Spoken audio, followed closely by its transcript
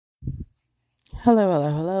Hello, hello,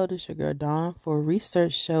 hello. This is your girl Dawn for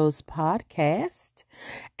Research Shows podcast,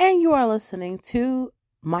 and you are listening to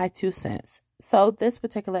My Two Cents. So, this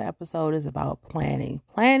particular episode is about planning.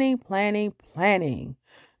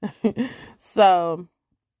 So,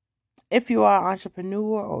 if you are an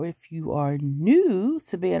entrepreneur or if you are new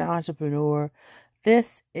to being an entrepreneur,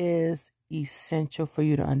 this is essential for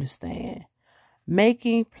you to understand.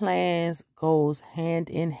 Making plans goes hand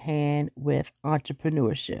in hand with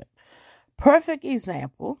entrepreneurship. Perfect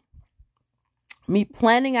example, me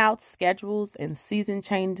planning out schedules and season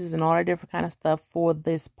changes and all that different kind of stuff for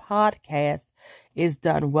this podcast is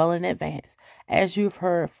done well in advance. As you've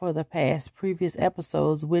heard for the past previous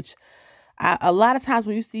episodes, which a lot of times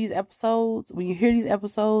when you see these episodes, when you hear these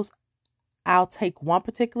episodes, I'll take one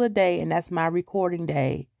particular day and that's my recording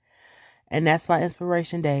day. And that's my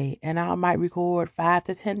inspiration day. And I might record 5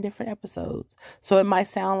 to 10 different episodes. So it might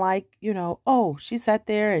sound like, oh, she sat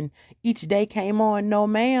there and each day came on. No,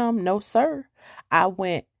 ma'am. No, sir. I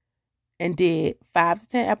went and did 5 to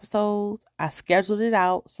 10 episodes. I scheduled it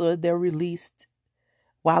out so that they're released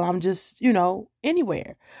while I'm just,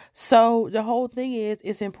 anywhere. So the whole thing is,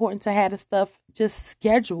 it's important to have the stuff just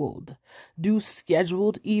scheduled. Do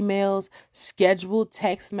scheduled emails, scheduled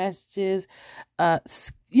text messages,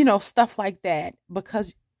 stuff like that.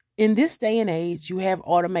 Because in this day and age, you have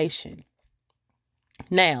automation.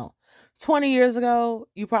 Now, 20 years ago,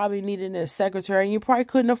 you probably needed a secretary and you probably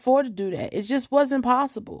couldn't afford to do that. It just wasn't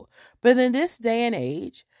possible. But in this day and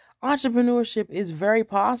age, entrepreneurship is very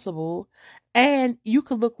possible, and you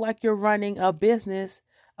could look like you're running a business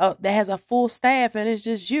that has a full staff and it's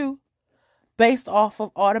just you, based off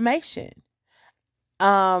of automation.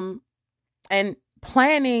 And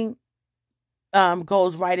planning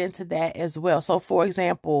goes right into that as well. So, for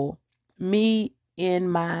example, me in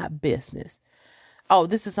my business. Oh,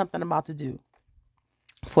 this is something I'm about to do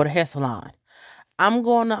for the hair salon. I'm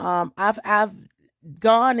going to I've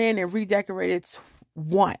gone in and redecorated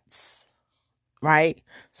once, right?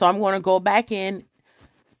 So I'm going to go back in,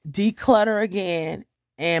 declutter again,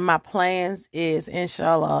 and my plans is,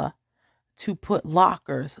 inshallah, to put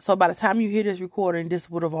lockers. So by the time you hear this recording, this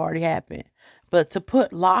would have already happened. But to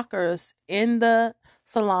put lockers in the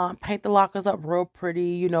salon, paint the lockers up real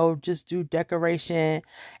pretty, just do decoration,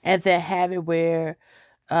 and then have it where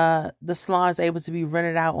the salon is able to be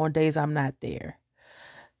rented out on days I'm not there.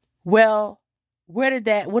 Well, what does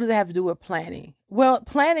that have to do with planning? Well,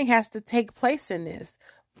 planning has to take place in this.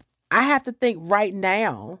 I have to think right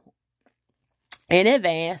now in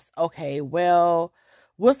advance. Okay, well,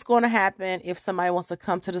 what's going to happen if somebody wants to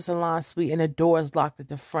come to the salon suite and the door is locked at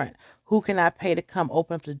the front? Who can I pay to come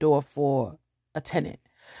open up the door for a tenant?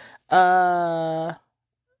 How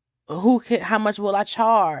much will I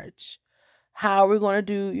charge? How are we going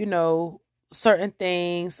to do, certain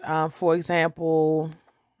things? For example,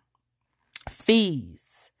 fees.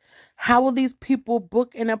 How will these people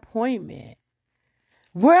book an appointment?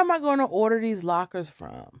 Where am I going to order these lockers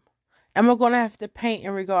from? Am I going to have to paint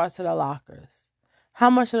in regards to the lockers? How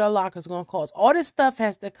much are the lockers going to cost? All this stuff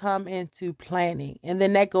has to come into planning. And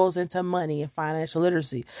then that goes into money and financial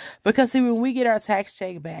literacy. Because see, when we get our tax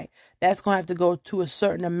check back, that's going to have to go to a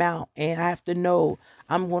certain amount. And I have to know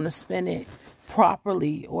I'm going to spend it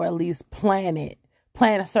properly, or at least plan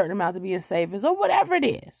a certain amount to be in savings or whatever it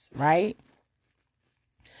is, right?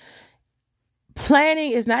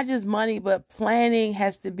 Planning is not just money, but planning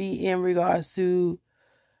has to be in regards to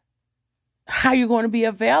how you're going to be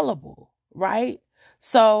available, right?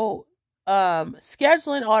 So,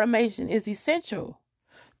 scheduling automation is essential.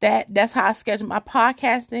 That's how I schedule my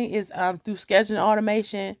podcasting, is through scheduling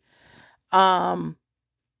automation. I'm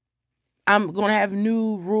going to have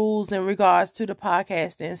new rules in regards to the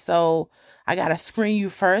podcasting. So I got to screen you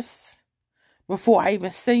first before I even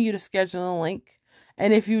send you the scheduling link.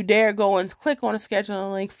 And if you dare go and click on the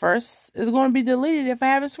scheduling link first, it's going to be deleted if I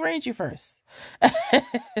haven't screened you first.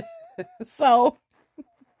 So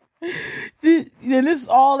then this is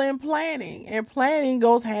all in planning, and planning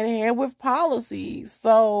goes hand in hand with policies.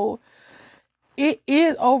 So it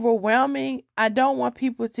is overwhelming. I don't want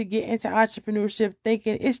people to get into entrepreneurship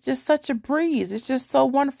thinking it's just such a breeze. It's just so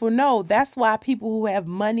wonderful. No, that's why people who have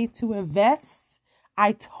money to invest,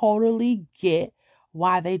 I totally get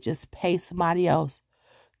why they just pay somebody else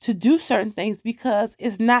to do certain things, because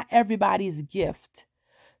it's not everybody's gift.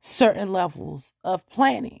 Certain levels of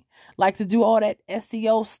planning, like to do all that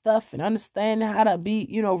SEO stuff and understand how to be,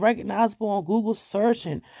 recognizable on Google search,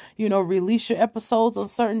 and, release your episodes on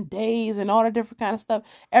certain days and all that different kind of stuff.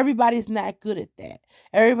 Everybody's not good at that.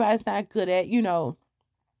 Everybody's not good at,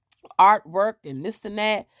 artwork and this and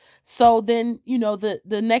that. So then,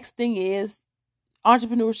 the next thing is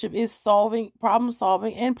Entrepreneurship is problem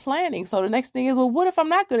solving, and planning. So the next thing is, well, what if I'm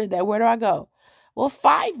not good at that? Where do I go? Well,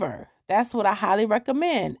 Fiverr. That's what I highly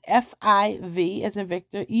recommend. FIV as in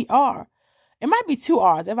Victor, ER. It might be two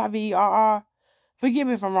R's, FIVERR. Forgive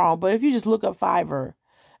me if I'm wrong, but if you just look up Fiverr,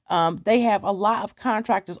 they have a lot of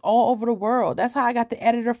contractors all over the world. That's how I got the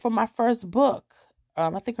editor for my first book.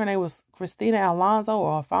 I think her name was Christina Alonso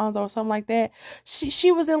or Alfonso or something like that.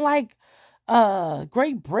 She was in like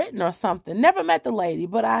Great Britain or something. Never met the lady,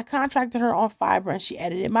 but I contracted her on Fiverr and she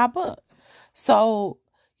edited my book. So,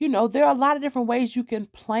 there are a lot of different ways you can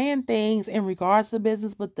plan things in regards to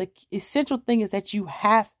business, but the essential thing is that you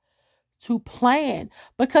have to plan.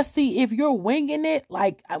 Because see, if you're winging it,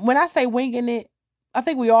 like when I say winging it, I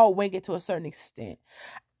think we all wing it to a certain extent.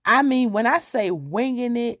 I mean, when I say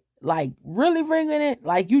winging it, like really winging it,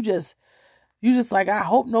 like you just like, I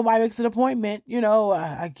hope nobody makes an appointment.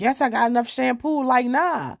 I guess I got enough shampoo. Like,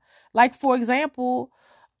 nah. Like, for example,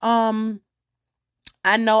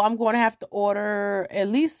 I know I'm going to have to order at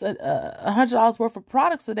least $100 worth of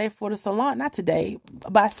products today for the salon. Not today,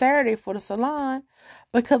 by Saturday for the salon,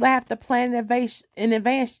 because I have to plan in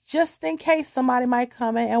advance just in case somebody might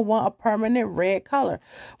come in and want a permanent red color.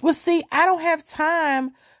 Well, see, I don't have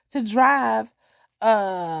time to drive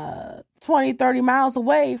 20, 30 miles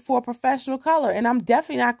away for a professional color. And I'm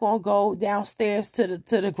definitely not going to go downstairs to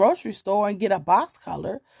the grocery store and get a box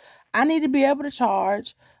color. I need to be able to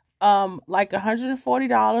charge like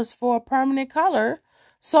 $140 for a permanent color.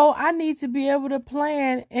 So I need to be able to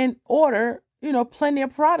plan and order, plenty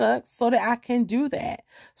of products so that I can do that.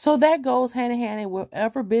 So that goes hand in hand in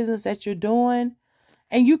whatever business that you're doing.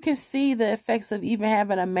 And you can see the effects of even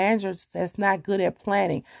having a manager that's not good at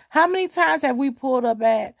planning. How many times have we pulled up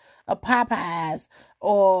at a Popeyes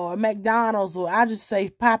or McDonald's, or I'll just say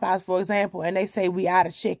Popeyes, for example, and they say we out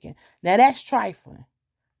of chicken. Now that's trifling.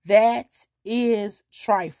 That is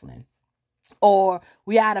trifling. Or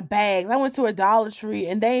we out of bags. I went to a Dollar Tree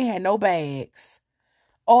and they had no bags.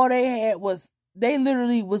 All they had was, they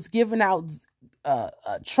literally was giving out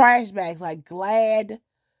trash bags, like Glad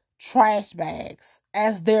trash bags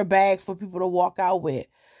as their bags for people to walk out with.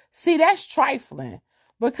 See, that's trifling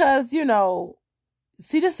because,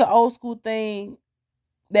 see, this is an old school thing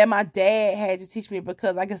that my dad had to teach me,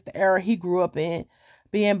 because I guess the era he grew up in,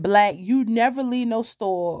 being black, you never leave no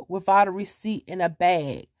store without a receipt in a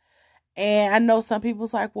bag. And I know some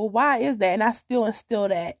people's like, well, why is that? And I still instill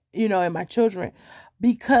that, in my children,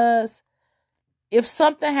 because if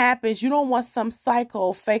something happens, you don't want some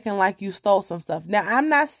psycho faking like you stole some stuff. Now, I'm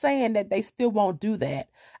not saying that they still won't do that.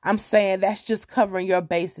 I'm saying that's just covering your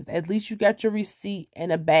bases. At least you got your receipt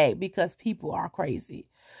in a bag, because people are crazy.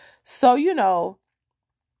 So,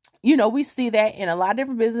 we see that in a lot of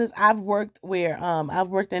different business. I've worked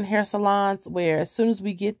in hair salons where as soon as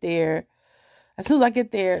I get there,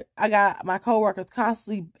 I got my coworkers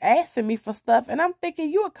constantly asking me for stuff. And I'm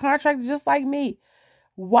thinking, you a contractor just like me.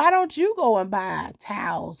 Why don't you go and buy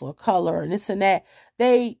towels or color and this and that?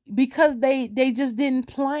 Because they just didn't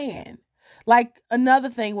plan. Like, another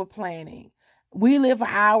thing with planning, we live an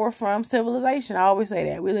hour from civilization. I always say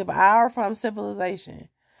that. We live an hour from civilization.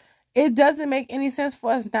 It doesn't make any sense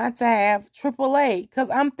for us not to have AAA, because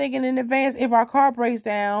I'm thinking in advance, if our car breaks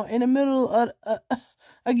down in the middle of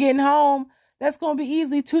getting home, that's going to be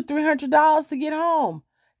easily $200-$300 to get home.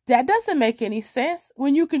 That doesn't make any sense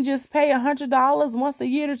when you can just pay $100 once a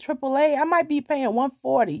year to AAA. I might be paying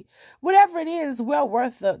 $140. Whatever it is, well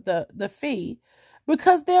worth the fee,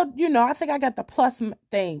 because they'll, I think I got the plus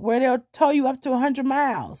thing where they'll tow you up to 100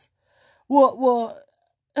 miles. Well,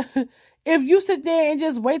 if you sit there and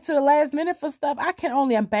just wait to the last minute for stuff, I can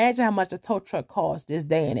only imagine how much a tow truck costs this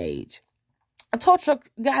day and age. A tow truck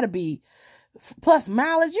got to be, plus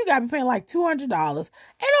mileage, you got to be paying like $200. Ain't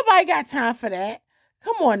nobody got time for that.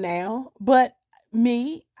 Come on now. But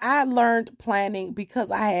me, I learned planning because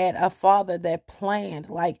I had a father that planned.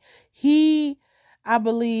 Like, I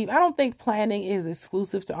don't think planning is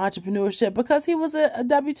exclusive to entrepreneurship, because he was a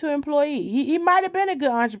W-2 employee. He might have been a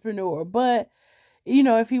good entrepreneur, but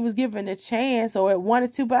if he was given a chance or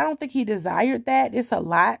wanted to, but I don't think he desired that. It's a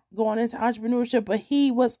lot going into entrepreneurship, but he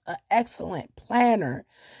was an excellent planner.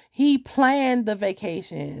 He planned the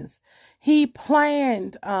vacations. He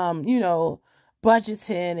planned,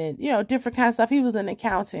 budgeting and, different kinds of stuff. He was an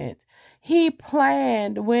accountant. He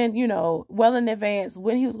planned when, well in advance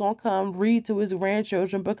when he was going to come read to his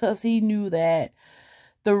grandchildren, because he knew that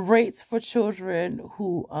the rates for children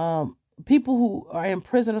who, people who are in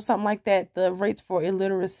prison or something like that, the rates for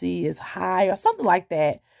illiteracy is high or something like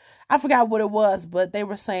that. I forgot what it was, but they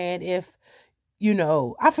were saying if,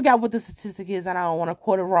 I forgot what the statistic is and I don't want to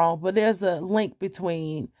quote it wrong, but there's a link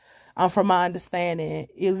between from my understanding,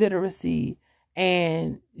 illiteracy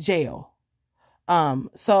and jail.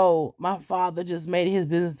 So my father just made it his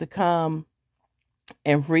business to come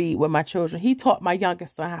and read with my children. He taught my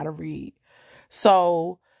youngest son how to read.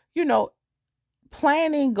 So, you know,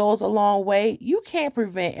 planning goes a long way. You can't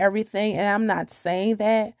prevent everything, and I'm not saying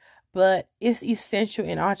that, but it's essential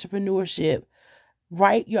in entrepreneurship.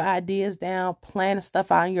 Write your ideas down, plan the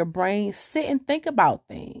stuff out in your brain, sit and think about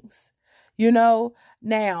things.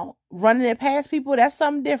 Now running it past people, that's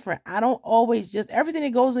something different. I don't always just everything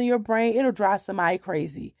that goes in your brain, it'll drive somebody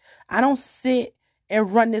crazy. I don't sit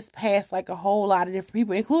and run this past like a whole lot of different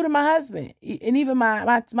people, including my husband and even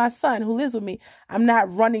my son who lives with me. I'm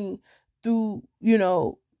not running through,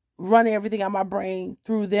 running everything on my brain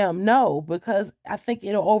through them. No, because I think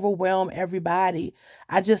it'll overwhelm everybody.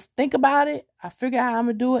 I just think about it, I figure out how I'm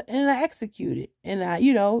gonna do it, and I execute it. And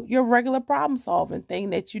your regular problem solving thing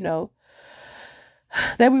that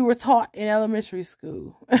that we were taught in elementary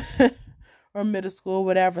school or middle school,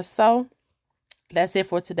 whatever. So that's it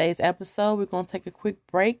for today's episode. We're going to take a quick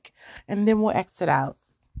break and then we'll exit out.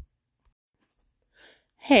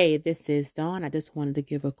 Hey, this is Dawn. I just wanted to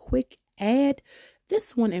give a quick ad.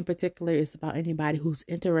 This one in particular is about anybody who's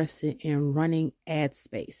interested in running ad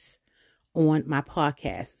space on my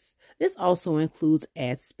podcasts. This also includes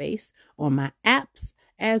ad space on my apps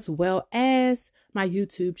as well as my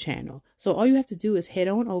YouTube channel. So all you have to do is head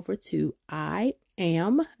on over to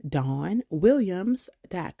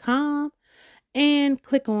iamdawnwilliams.com and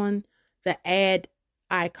click on the ad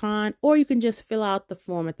icon, or you can just fill out the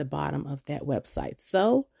form at the bottom of that website.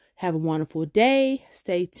 So have a wonderful day.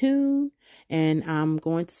 Stay tuned, and I'm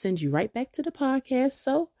going to send you right back to the podcast.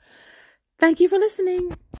 So thank you for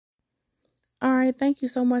listening. All right. Thank you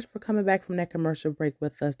so much for coming back from that commercial break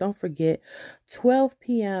with us. Don't forget, 12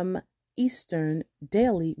 p.m. Eastern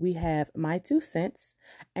daily, we have My Two Cents.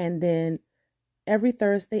 And then every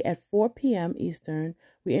Thursday at 4 p.m. Eastern,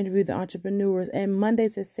 we interview the entrepreneurs. And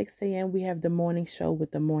Mondays at 6 a.m., we have the morning show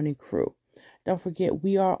with the morning crew. Don't forget,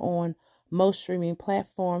 we are on most streaming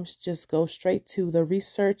platforms. Just go straight to the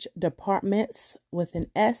research departments with an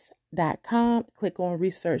S.com. Click on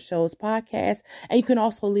Research Shows Podcast. And you can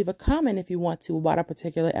also leave a comment if you want to about a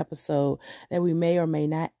particular episode that we may or may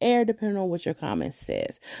not air, depending on what your comment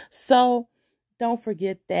says. So don't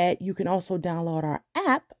forget that you can also download our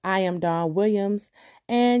app, I Am Dawn Williams,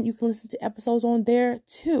 and you can listen to episodes on there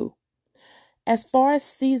too. As far as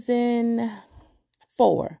season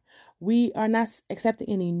 4, we are not accepting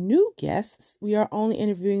any new guests. We are only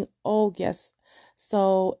interviewing old guests.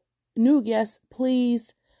 So new guests,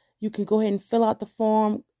 please, you can go ahead and fill out the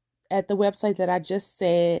form at the website that I just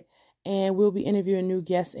said, and we'll be interviewing new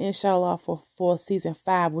guests, inshallah, for season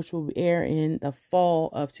 5, which will air in the fall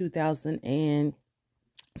of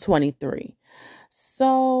 2023.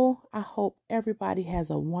 So I hope everybody has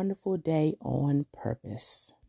a wonderful day on purpose.